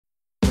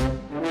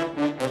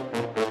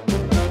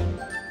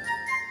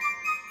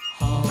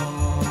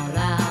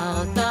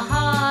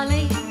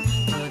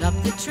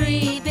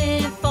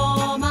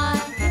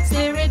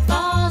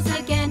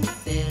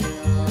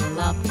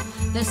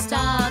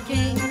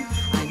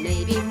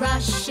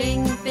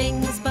rushing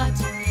things, but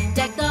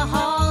deck the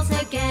halls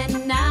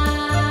again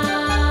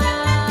now.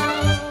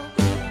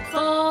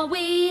 For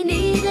we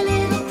need a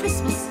little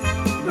Christmas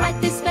right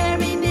this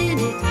very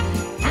minute.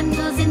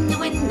 Candles in the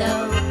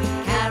window,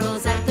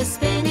 carols at the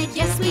spinet.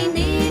 Yes, we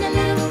need a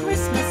little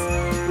Christmas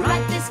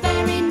right this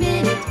very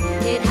minute.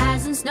 It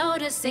hasn't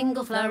snowed a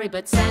single flurry,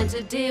 but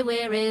Santa dear,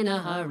 we're in a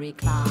hurry.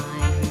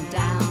 Climb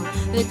down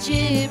the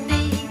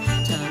chimney,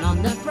 turn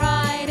on the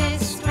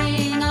brightest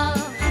string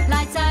of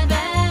lights I've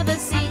ever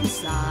seen.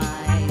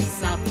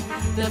 Slice up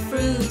the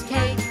fruit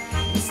cake,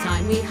 it's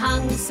time we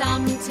hung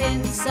some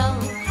tinsel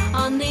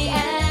on the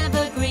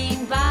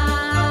evergreen bough.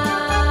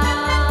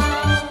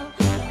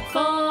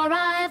 For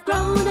I've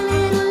grown a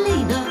little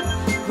leaner,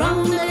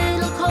 grown a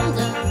little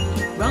colder,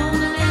 grown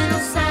a little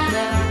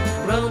sadder,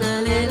 grown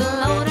a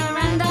little older,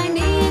 and I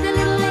need a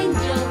little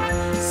angel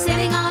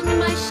sitting on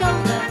my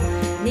shoulder.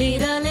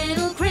 Need a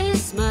little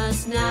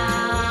Christmas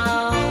now.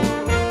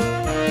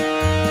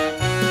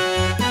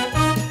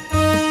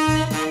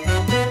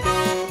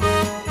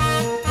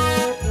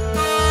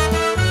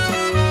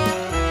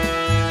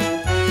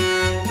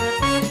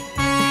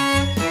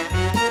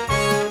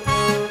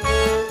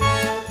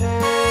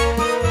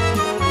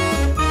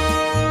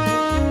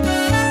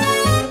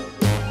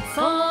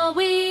 For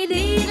we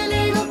need a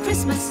little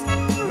Christmas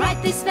right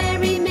this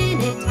very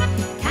minute.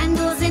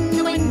 Candles in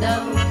the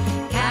window,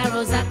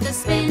 carols at the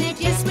spinet.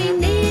 Yes, we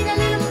need a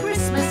little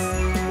Christmas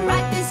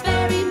right this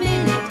very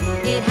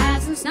minute. It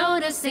hasn't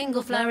snowed a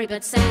single flurry,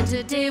 but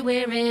Santa dear,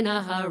 we're in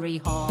a hurry.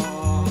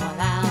 Haul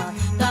out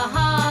the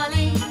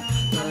holly,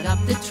 put up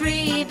the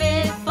tree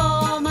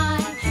before my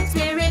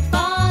spirit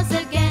falls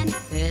again.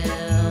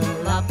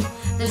 Fill up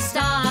the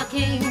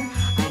stocking,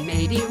 I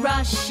may be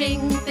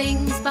rushing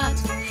things, but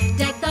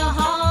deck the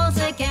halls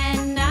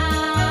again now.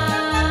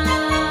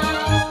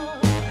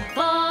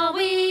 For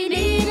we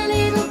need a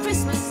little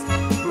Christmas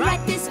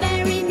right this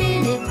very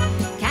minute.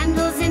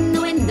 Candles in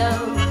the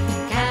window,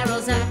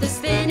 carols at the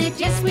spinet.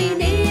 Yes, we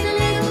need a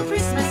little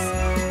Christmas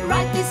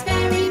right this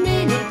very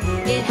minute.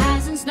 It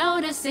hasn't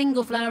snowed a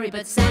single flurry,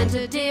 but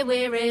Santa dear,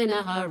 we're in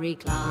a hurry.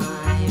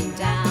 Climb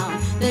down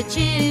the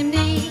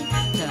chimney,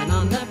 turn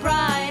on the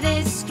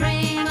brightest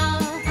string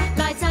of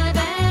lights I've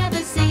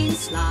ever seen.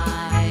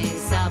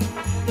 Slice up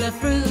the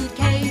fruit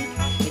cake,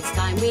 it's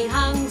time we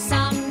hung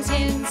some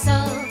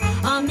tinsel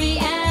on the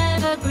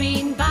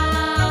evergreen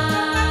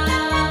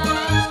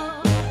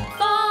bough.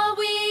 For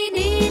we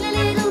need a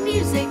little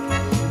music,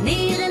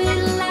 need a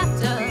little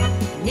laughter,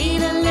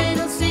 need a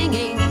little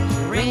singing,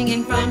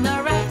 ringing from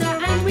the rafter,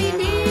 and we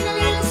need a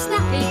little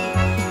snapping,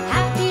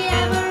 happy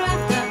ever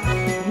after.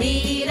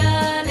 Need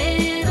a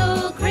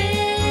little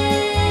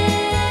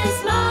Christmas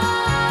now.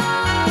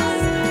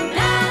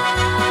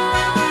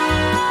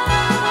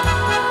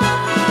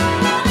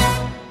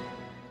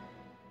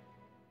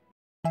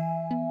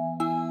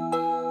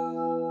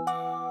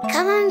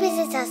 Come and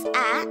visit us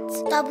at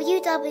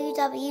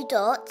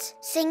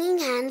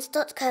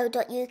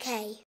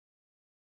www.singinghands.co.uk.